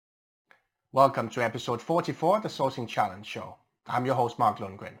Welcome to episode 44 of the Sourcing Challenge Show. I'm your host, Mark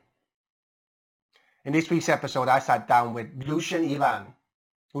Lundgren. In this week's episode, I sat down with Lucian,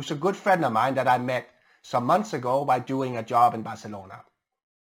 who's a good friend of mine that I met some months ago by doing a job in Barcelona.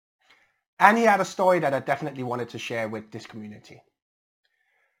 And he had a story that I definitely wanted to share with this community.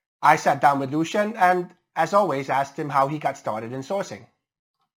 I sat down with Lucian and, as always, asked him how he got started in sourcing.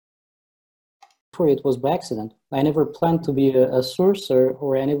 It was by accident. I never planned to be a sourcer,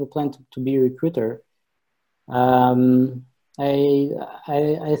 or I never planned to be a recruiter. I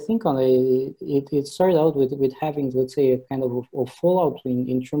think it started out with having, let's say, a kind of a fallout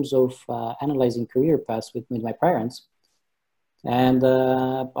in terms of analyzing career paths with my parents. And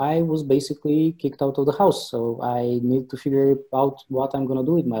I was basically kicked out of the house. So I need to figure out what I'm going to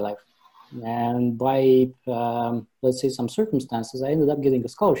do with my life. And by, let's say, some circumstances, I ended up getting a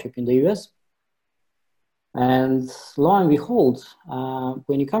scholarship in the US. And lo and behold,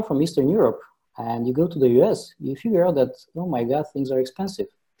 when you come from Eastern Europe and you go to the US, you figure out that, oh my God, things are expensive.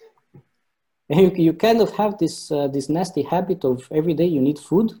 And you kind of have this nasty habit of every day you need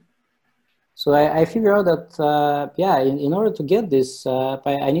food. So I figure out that, in order to get this,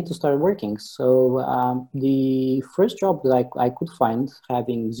 I need to start working. So the first job that I could find,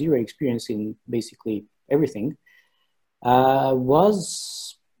 having zero experience in basically everything,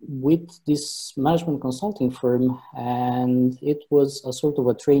 was with this management consulting firm, and it was a sort of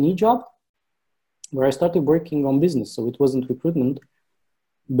a trainee job where I started working on business. So it wasn't recruitment,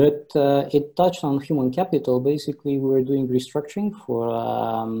 but it touched on human capital. Basically, we were doing restructuring for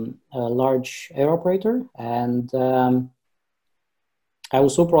a large air operator, and I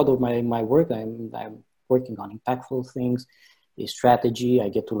was so proud of my work. I'm working on impactful things, a strategy. I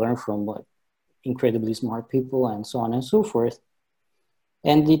get to learn from incredibly smart people and so on and so forth.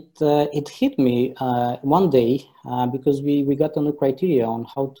 And it hit me one day because we got on the criteria on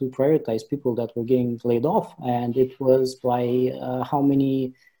how to prioritize people that were getting laid off, and it was by how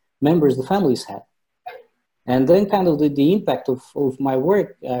many members the families had. And then kind of the impact of my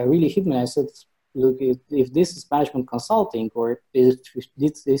work really hit me. I said, look, if this is management consulting, or if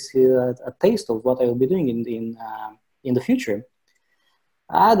this is a taste of what I will be doing in the future,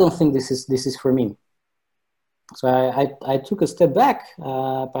 I don't think this is for me. So I took a step back.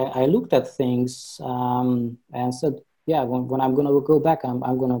 I looked at things and said, yeah, when I'm going to go back, I'm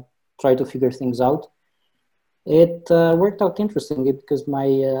going to try to figure things out. It worked out interestingly because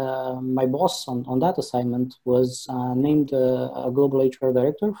my boss on that assignment was named a global HR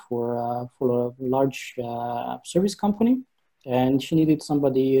director for a large service company, and she needed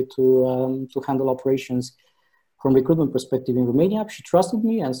somebody to handle operations from recruitment perspective in Romania. She trusted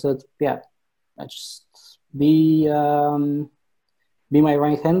me and said, yeah, I just be my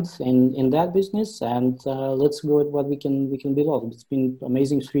right hand in that business, and let's go at what we can build out. It's been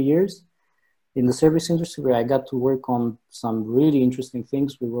amazing 3 years in the service industry where I got to work on some really interesting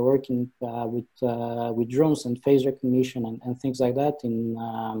things. We were working with drones and face recognition and things like that in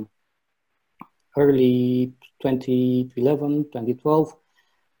early 2011, 2012.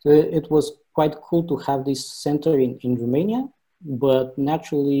 So it was quite cool to have this center in Romania, but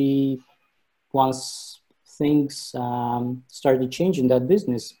naturally, once things started changing that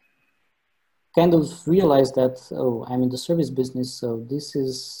business, kind of realized that, oh, I'm in the service business, so this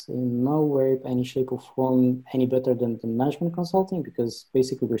is in no way, any shape or form any better than management consulting, because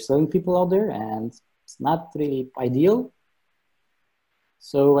basically we're selling people out there and it's not really ideal.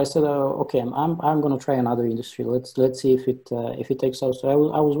 So I said, okay, I'm going to try another industry. Let's see if it takes off. So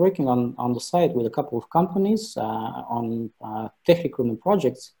I was working on the side with a couple of companies on tech recruitment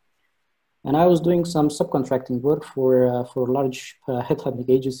projects. And I was doing some subcontracting work for a large headhunting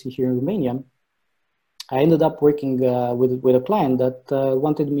agency here in Romania. I ended up working with a client that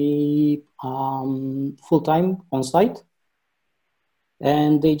wanted me full-time on site.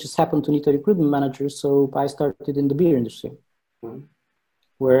 And they just happened to need a recruitment manager. So I started in the beer industry,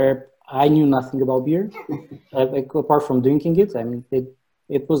 where I knew nothing about beer, apart from drinking it. I mean,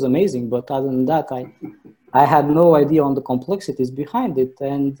 it was amazing. But other than that, I had no idea on the complexities behind it.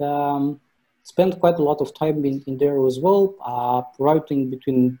 And spent quite a lot of time in there as well, routing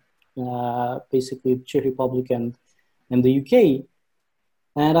between basically Czech Republic and the UK.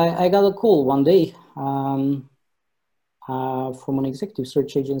 And I got a call one day from an executive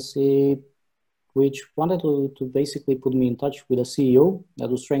search agency, which wanted to basically put me in touch with a CEO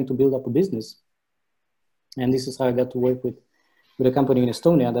that was trying to build up a business. And this is how I got to work with a company in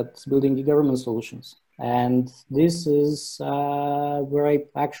Estonia that's building e-government solutions. And this is where I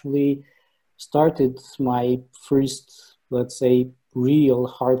actually started my first, let's say, real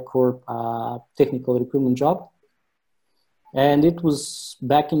hardcore technical recruitment job. And it was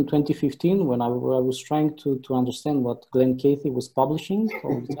back in 2015 when I was trying to understand what Glenn Cathy was publishing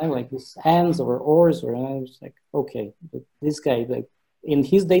all the time, like this ands or ors, or I was like, okay, this guy, like in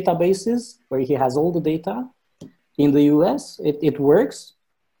his databases where he has all the data in the US, it works,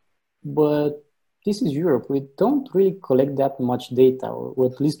 but this is Europe. We don't really collect that much data, or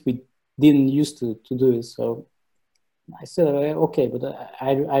at least we didn't used to do it. So I said, okay, but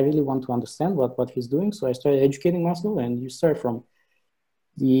I really want to understand what he's doing. So I started educating myself, and you start from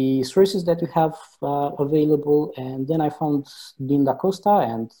the sources that you have available. And then I found Dean Da Costa,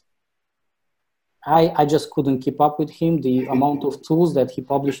 and I just couldn't keep up with him, the amount of tools that he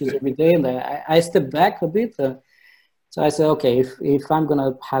publishes every day. And I stepped back a bit. So I said, okay, if I'm going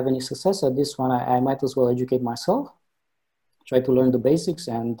to have any success at this one, I might as well educate myself, try to learn the basics.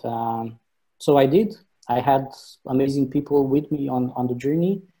 And so I did. I had amazing people with me on the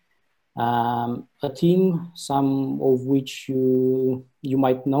journey. A team, some of which you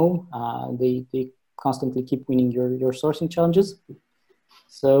might know, they constantly keep winning your sourcing challenges.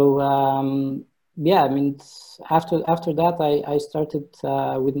 So yeah, I mean, after that, I started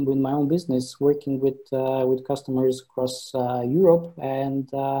with my own business, working with customers across Europe, and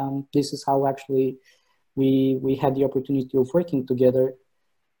this is how actually we had the opportunity of working together.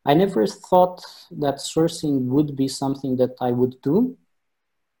 I never thought that sourcing would be something that I would do.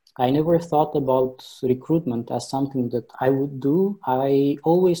 I never thought about recruitment as something that I would do. I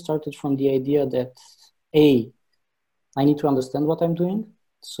always started from the idea that I need to understand what I'm doing.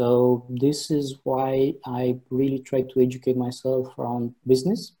 So this is why I really try to educate myself around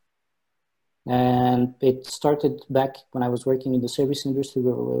business. And it started back when I was working in the service industry,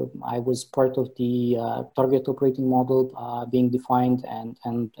 where I was part of the target operating model being defined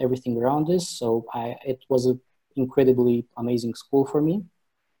and everything around this. So it was an incredibly amazing school for me.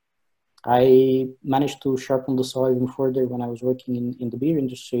 I managed to sharpen the saw even further when I was working in the beer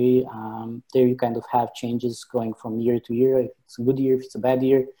industry. There you kind of have changes going from year to year. If it's a good year, if it's a bad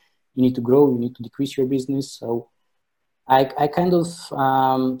year, you need to grow, you need to decrease your business. So I kind of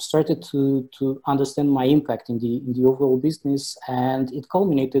started to understand my impact in the overall business, and it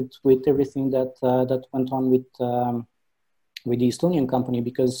culminated with everything that went on with the Estonian company,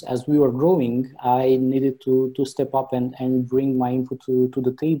 because as we were growing, I needed to step up and bring my input to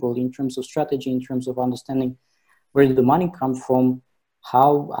the table in terms of strategy, in terms of understanding where did the money come from,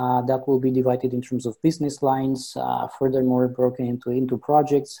 how that will be divided in terms of business lines, furthermore broken into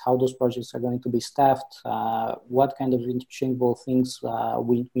projects, how those projects are going to be staffed, what kind of interchangeable things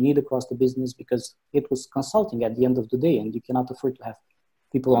we need across the business, because it was consulting at the end of the day, and you cannot afford to have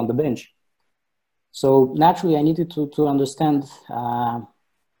people on the bench. So naturally, I needed to understand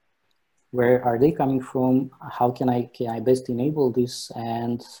where are they coming from, how can I best enable this,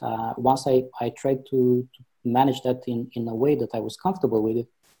 and once I tried to manage that in a way that I was comfortable with it,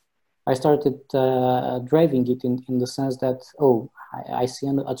 I started driving it in the sense that, I see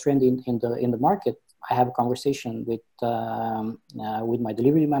a trend in the market. I have a conversation with my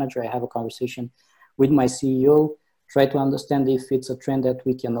delivery manager. I have a conversation with my CEO. Try to understand if it's a trend that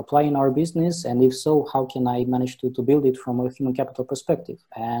we can apply in our business, and if so, how can I manage to build it from a human capital perspective.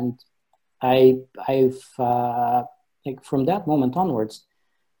 And I've like from that moment onwards,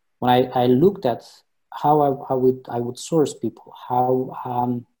 when I looked at how I would source people,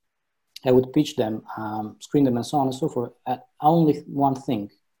 how I would pitch them, screen them, and so on and so forth, only one thing: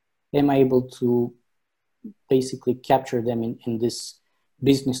 am I able to basically capture them in this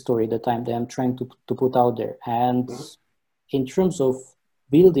business story that I'm trying to put out there. And in terms of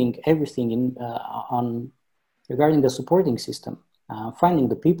building everything on regarding the supporting system, finding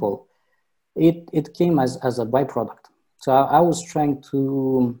the people, it came as a byproduct. So I was trying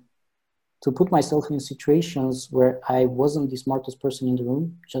to put myself in situations where I wasn't the smartest person in the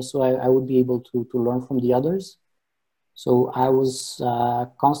room, just so I would be able to learn from the others. So I was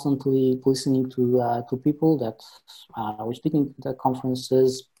constantly listening to people that were speaking at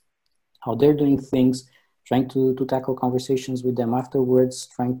conferences, how they're doing things, trying to tackle conversations with them afterwards,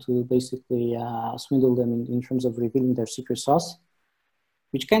 trying to basically swindle them in terms of revealing their secret sauce,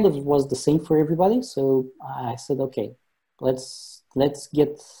 which kind of was the same for everybody. So I said, okay, let's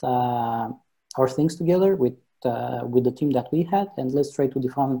get our things together with the team that we had, and let's try to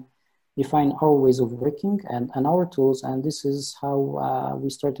define our ways of working and our tools. And this is how we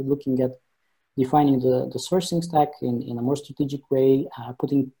started looking at defining the sourcing stack in a more strategic way,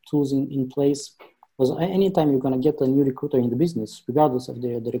 putting tools in place. Because anytime you're going to get a new recruiter in the business, regardless of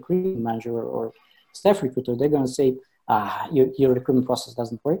the recruiting manager or staff recruiter, they're going to say, your recruitment process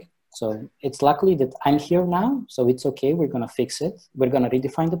doesn't work. So it's luckily that I'm here now, so it's okay. We're going to fix it. We're going to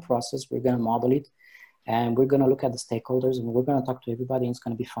redefine the process. We're going to model it. and we're going to look at the stakeholders, and we're going to talk to everybody, and it's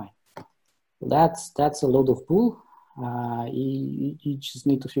going to be fine. That's a load of bull. You just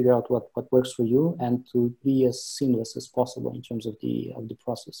need to figure out what works for you and to be as seamless as possible in terms of the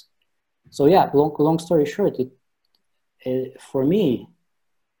process. So yeah, long story short, for me,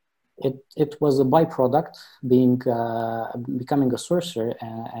 it was a byproduct becoming a sourcer,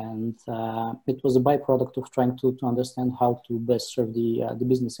 and it was a byproduct of trying to understand how to best serve the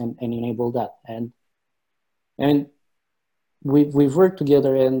business and enable that. And we've worked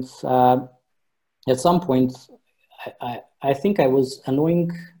together, and at some point, I think I was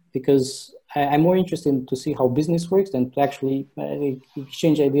annoying because I'm more interested to see how business works than to actually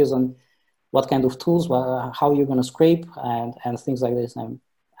exchange ideas on what kind of tools, how you're going to scrape, and things like this. I'm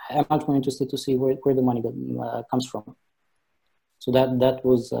much more interested to see where the money comes from. So that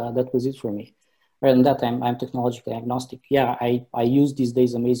was it for me. Rather than that, I'm technologically agnostic. Yeah, I use these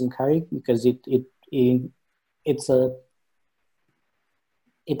days Amazing Harry because it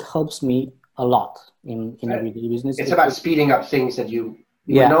helps me a lot in everyday business. It's about speeding up things that you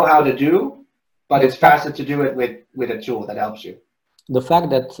know how to do, but it's faster to do it with a tool that helps you. The fact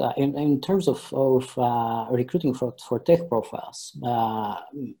that in terms of recruiting for tech profiles,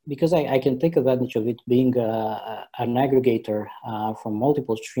 because I can take advantage of it being an aggregator from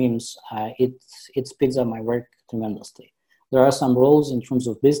multiple streams, it speeds up my work tremendously. There are some roles in terms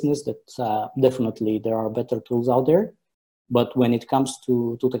of business that definitely there are better tools out there. But when it comes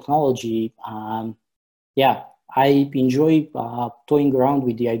to technology, yeah, I enjoy toying around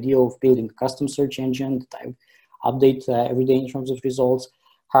with the idea of building a custom search engine that I update every day in terms of results,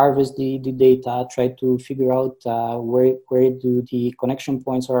 harvest the data, try to figure out where do the connection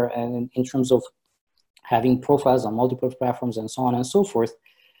points are, and in terms of having profiles on multiple platforms and so on and so forth.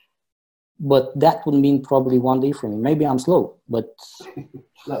 But that would mean probably one day for me. Maybe I'm slow, but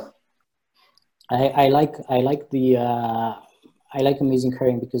no. I like Amazing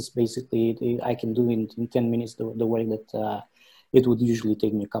Hiring because basically I can do in 10 minutes the work that it would usually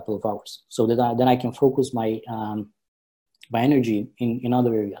take me a couple of hours. So that then I can focus my energy in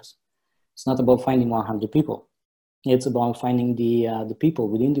other areas. It's not about finding 100 people. It's about finding the people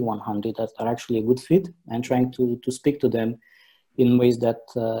within the 100 that are actually a good fit and trying to speak to them in ways that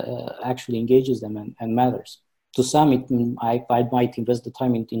actually engages them and matters. To some, I might invest the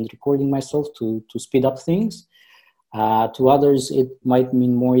time in recording myself to speed up things. To others, it might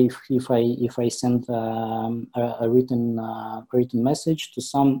mean more if I send a written message. To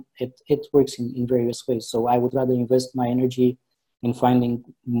some, it works in various ways. So I would rather invest my energy in finding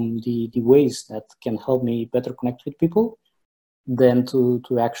the ways that can help me better connect with people than to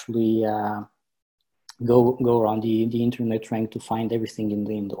actually go around the internet trying to find everything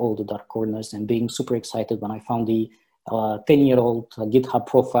in all the dark corners and being super excited when I found the 10-year-old GitHub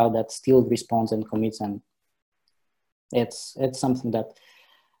profile that still responds and commits, and it's something that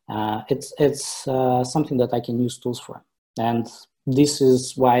something that I can use tools for. And this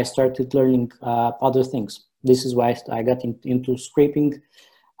is why I started learning other things. This is why I got into scraping.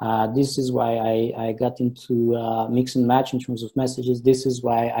 This is why I got into mix and match in terms of messages. This is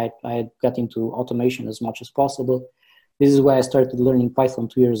why I got into automation as much as possible. This is why I started learning Python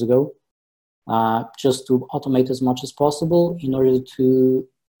 2 years ago, just to automate as much as possible in order to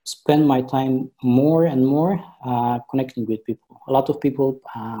spend my time more and more connecting with people. A lot of people,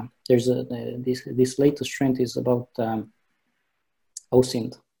 there's this latest trend is about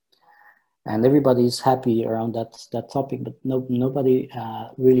OSINT. And everybody is happy around that topic, but nobody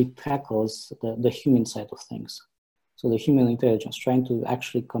really tackles the human side of things. So the human intelligence, trying to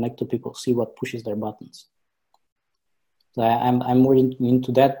actually connect to people, see what pushes their buttons. So I'm more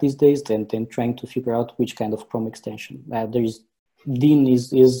into that these days than trying to figure out which kind of Chrome extension. Dean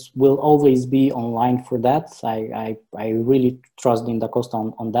will always be online for that. I really trust Dean Da Costa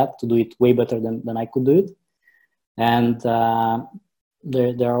on that to do it way better than I could do it. And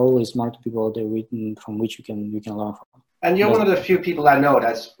there are always smart people out there from which you can learn from. And you're one of the few people I know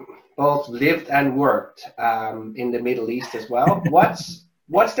that's both lived and worked in the Middle East as well.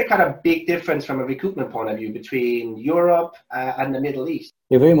 What's the kind of big difference from a recruitment point of view between Europe and the Middle East?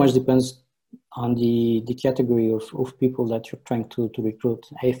 It very much depends on the category of people that you're trying to recruit.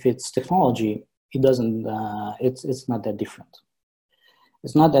 If it's technology, it doesn't. It's not that different.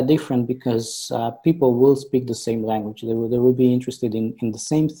 It's not that different because people will speak the same language. They will be interested in the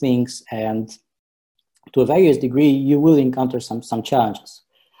same things, and to a various degree, you will encounter some challenges.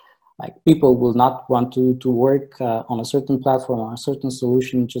 Like people will not want to work on a certain platform, on a certain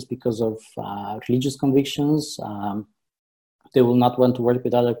solution just because of religious convictions. They will not want to work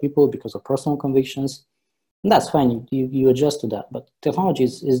with other people because of personal convictions. And that's fine. You adjust to that. But technology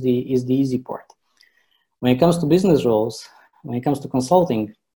is the easy part. When it comes to business roles, when it comes to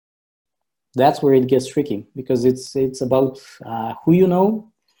consulting, that's where it gets tricky, because it's about who you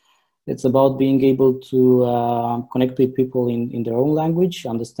know. It's about being able to connect with people in their own language,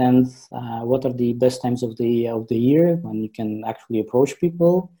 understand what are the best times of the year when you can actually approach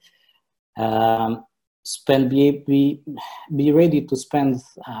people. Be ready to spend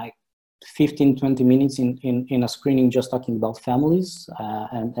 15-20 minutes in a screening just talking about families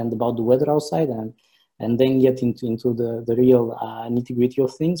and about the weather outside, and then get into the real nitty-gritty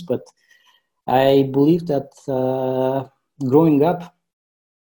of things. But I believe that growing up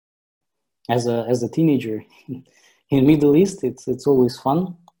as a teenager in Middle East, it's always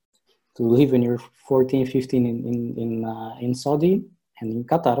fun to live when you're 14, 15 in Saudi and in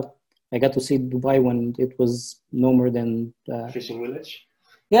Qatar. I got to see Dubai when it was no more than fishing village.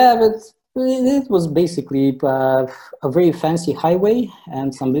 Yeah, but it was basically a very fancy highway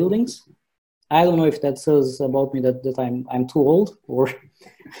and some buildings. I don't know if that says about me that I'm too old, or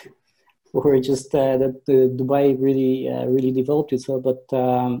just that Dubai really developed itself. But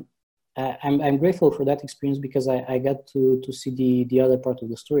I'm grateful for that experience, because I got to see the other part of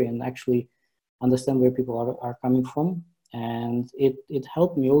the story and actually understand where people are coming from. And it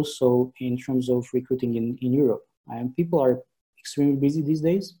helped me also in terms of recruiting in Europe. And people are extremely busy these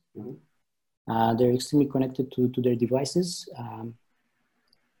days. Mm-hmm. They're extremely connected to their devices.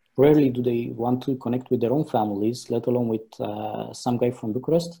 Rarely do they want to connect with their own families, let alone with some guy from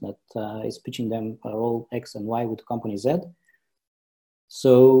Bucharest that is pitching them a role X and Y with company Z.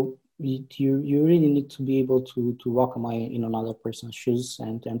 So you really need to be able to walk in another person's shoes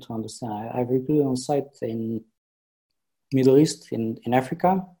and to understand. I've recruited on site in Middle East, in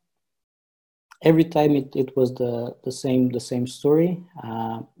Africa. Every time it was the same story.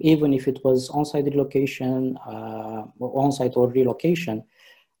 Even if it was on-site relocation or on-site or relocation,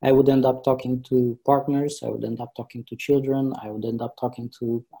 I would end up talking to partners. I would end up talking to children. I would end up talking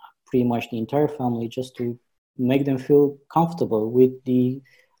to pretty much the entire family, just to make them feel comfortable with the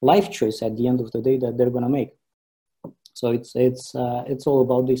life choice at the end of the day that they're gonna make. So it's all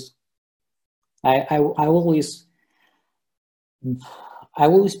about this. I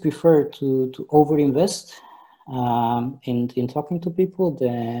always prefer to overinvest in talking to people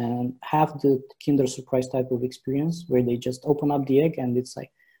than have the Kinder Surprise type of experience where they just open up the egg and it's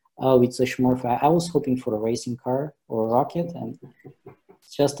like, oh, it's a Smurf. I was hoping for a racing car or a rocket, and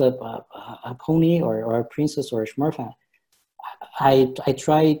it's just a pony or a princess or a Smurf. I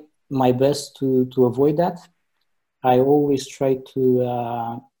try my best to avoid that. I always try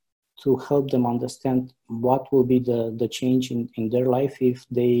to help them understand what will be the change in their life if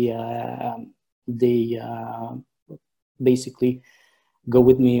they basically go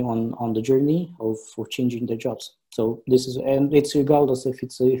with me on the journey for changing their jobs. So this is, and it's regardless if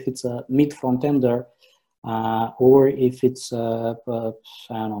it's a mid front ender or if it's I don't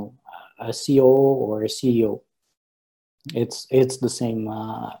know, a COO or a CEO. It's the same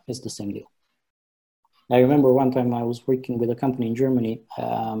deal. I remember one time I was working with a company in Germany.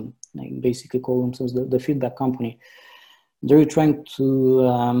 They basically call themselves the feedback company. They were trying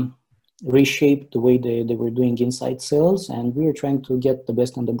to reshape the way they were doing inside sales, and we were trying to get the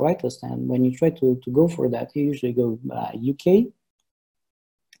best and the brightest. And when you try to go for that, you usually go UK,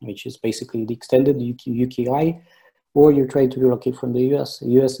 which is basically the extended UKI, or you try to relocate from the US. The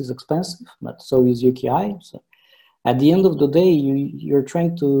US is expensive, but so is UKI. So at the end of the day, you're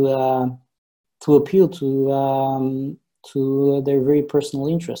trying to appeal to their very personal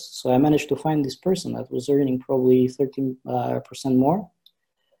interests. So I managed to find this person that was earning probably 13% more,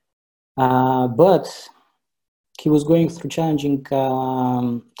 but he was going through challenging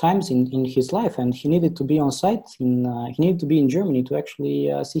times in his life, and he needed to be on site. He needed to be in Germany to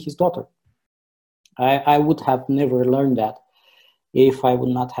actually see his daughter. I would have never learned that if I would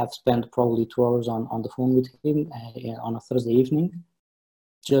not have spent probably 2 hours on the phone with him on a Thursday evening,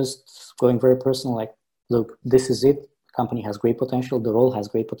 just going very personal, like, look, this is it. The company has great potential. The role has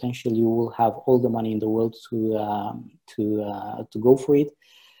great potential. You will have all the money in the world to go for it.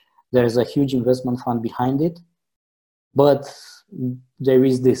 There's a huge investment fund behind it, but there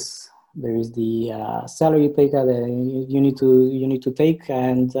is this. There is the salary pay cut that you need to take,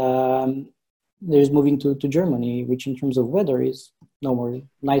 and there's moving to Germany, which in terms of weather is no more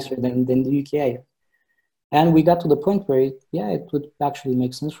nicer than the UK. And we got to the point where, it would actually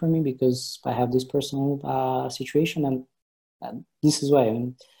make sense for me because I have this personal situation, and this is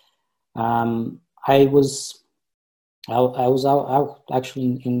why. I was out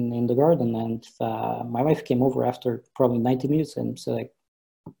actually in the garden, and my wife came over after probably 90 minutes and said, like,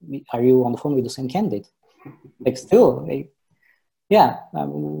 are you on the phone with the same candidate? Like, still, yeah,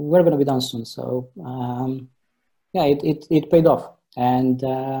 we're going to be done soon. So yeah, it paid off. And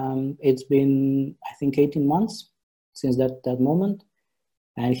it's been, I think, 18 months since that moment.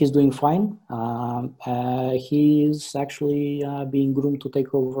 And he's doing fine. He is actually being groomed to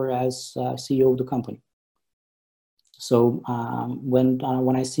take over as CEO of the company. So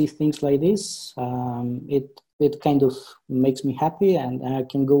when I see things like this, it kind of makes me happy, and I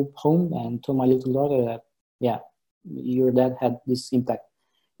can go home and tell my little daughter that, yeah, your dad had this impact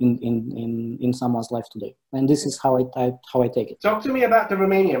in someone's life today, and this is how I take it. Talk to me about the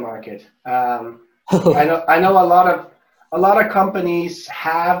Romania market. I know a lot of companies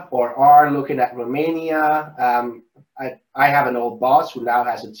have or are looking at Romania. I have an old boss who now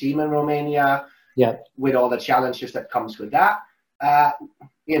has a team in Romania. Yeah. With all the challenges that comes with that.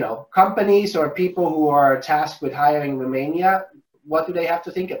 You know, companies or people who are tasked with hiring Romania, what do they have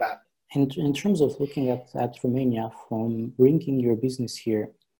to think about? In terms of looking at Romania from bringing your business here,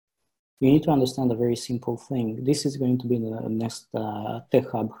 you need to understand a very simple thing. This is going to be the next tech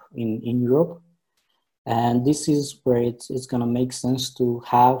hub in Europe. And this is where it's going to make sense to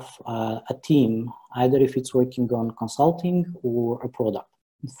have a team, either if it's working on consulting or a product.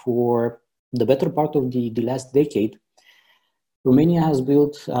 For the better part of the last decade, Romania has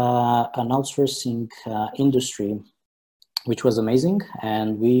built an outsourcing industry, which was amazing.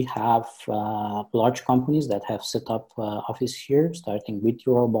 And we have large companies that have set up office here, starting with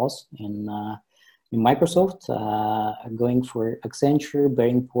your old boss in Microsoft, going for Accenture,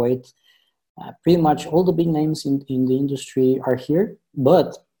 Baring Point. Pretty much all the big names in the industry are here.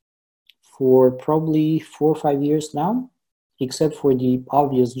 But for probably 4 or 5 years now, except for the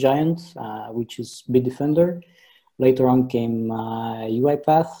obvious giant, which is Bitdefender. Later on came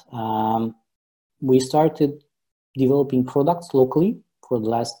UiPath. We started developing products locally for the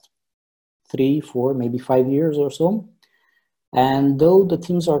last 3, 4, maybe 5 years or so. And though the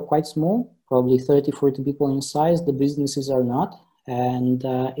teams are quite small, probably 30, 40 people in size, the businesses are not. And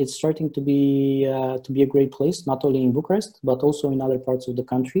it's starting to be a great place, not only in Bucharest, but also in other parts of the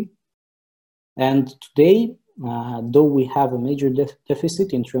country. And today, though we have a major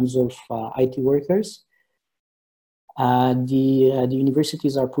deficit in terms of IT workers, the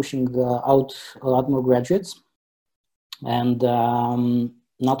universities are pushing out a lot more graduates. And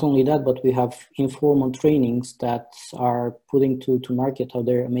not only that, but we have informal trainings that are putting to market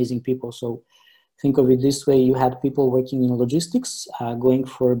other amazing people. So think of it this way: you had people working in logistics, going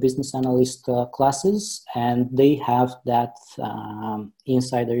for business analyst classes, and they have that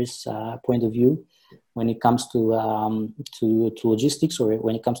insider's point of view when it comes to logistics, or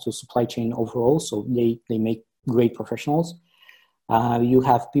when it comes to supply chain overall. So they make great professionals. You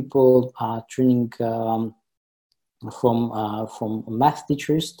have people turning from math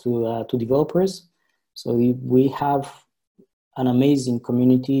teachers to developers. So we have an amazing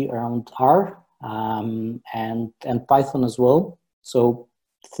community around R and Python as well. So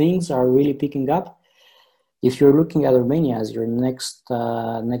things are really picking up. If you're looking at Romania as your next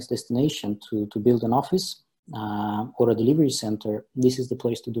destination to build an office or a delivery center, this is the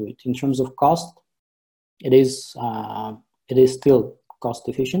place to do it. In terms of cost, it is still cost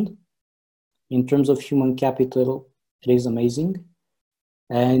efficient. In terms of human capital, it is amazing.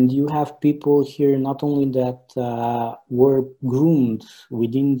 And you have people here not only that were groomed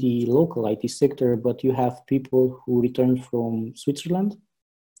within the local IT sector, but you have people who returned from Switzerland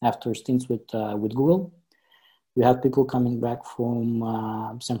after stints with Google. You have people coming back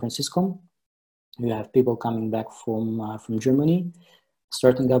from San Francisco. You have people coming back from Germany,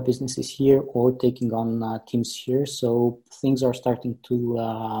 starting up businesses here or taking on teams here. So things are starting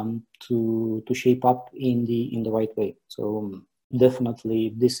to shape up in the right way. So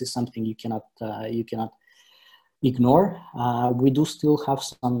definitely, this is something you cannot ignore. We do still have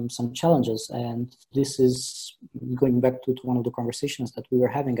some challenges, and this is going back to one of the conversations that we were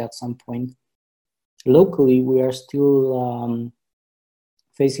having at some point. Locally, we are still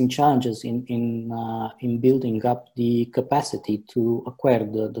facing challenges in building up the capacity to acquire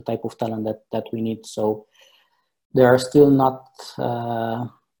the type of talent that we need. So there are still not,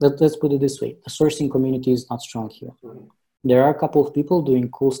 let's put it this way, the sourcing community is not strong here. There are a couple of people doing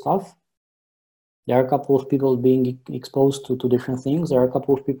cool stuff. There are a couple of people being exposed to different things. There are a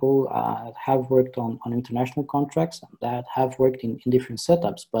couple of people have worked on international contracts that have worked in different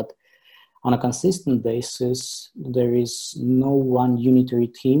setups, but on a consistent basis, there is no one unitary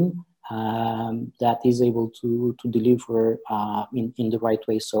team that is able to deliver in the right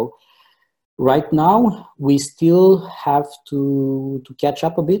way. So right now, we still have to catch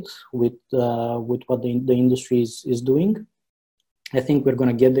up a bit with what the industry is doing. I think we're going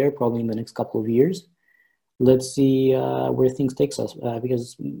to get there probably in the next couple of years. let's see where things takes us,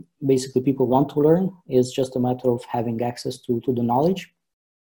 because basically people want to learn. It's just a matter of having access to the knowledge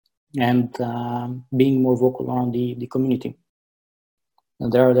and being more vocal around the community.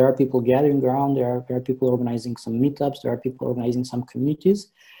 And there are people gathering around, there are people organizing some meetups, there are people organizing some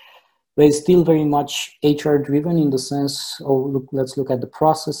communities, but it's still very much HR driven in the sense, oh, look, let's look at the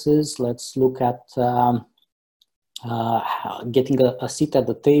processes, let's look at getting a seat at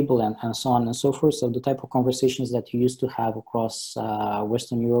the table and so on and so forth. So the type of conversations that you used to have across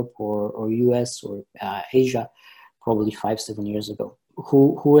Western Europe or US or Asia, probably 5-7 years ago.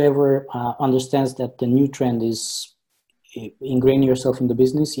 Whoever understands that the new trend is ingrain yourself in the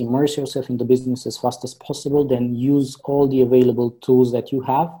business, immerse yourself in the business as fast as possible, then use all the available tools that you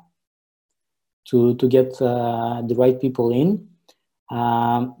have to get the right people in.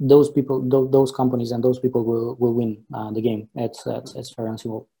 Those companies and those people will win the game. It's fair and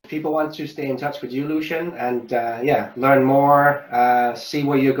simple. People want to stay in touch with you, Lucian, and learn more, see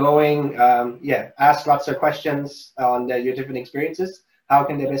where you're going, ask lots of questions on your different experiences. How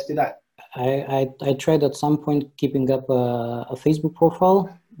can they best do that? I tried at some point keeping up a Facebook profile.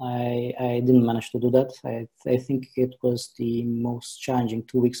 I didn't manage to do that. I think it was the most challenging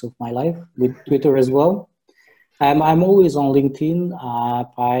 2 weeks of my life, with Twitter as well. I'm always on LinkedIn.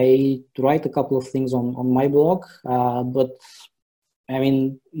 I write a couple of things on my blog, but I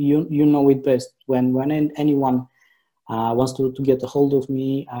mean, you know it best. When anyone wants to get a hold of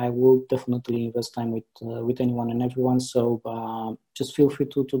me, I will definitely invest time with anyone and everyone. So just feel free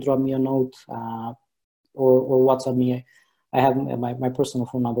to drop me a note or WhatsApp me. I have my personal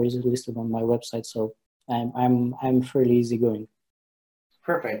phone number is listed on my website, so I'm fairly easygoing.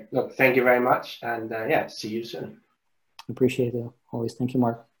 Perfect. Look, thank you very much, and see you soon. Appreciate it. Always. Thank you,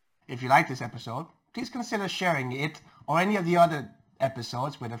 Mark. If you like this episode, please consider sharing it or any of the other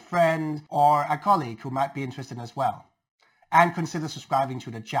episodes with a friend or a colleague who might be interested as well. And consider subscribing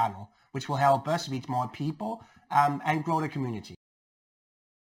to the channel, which will help us reach more people and grow the community.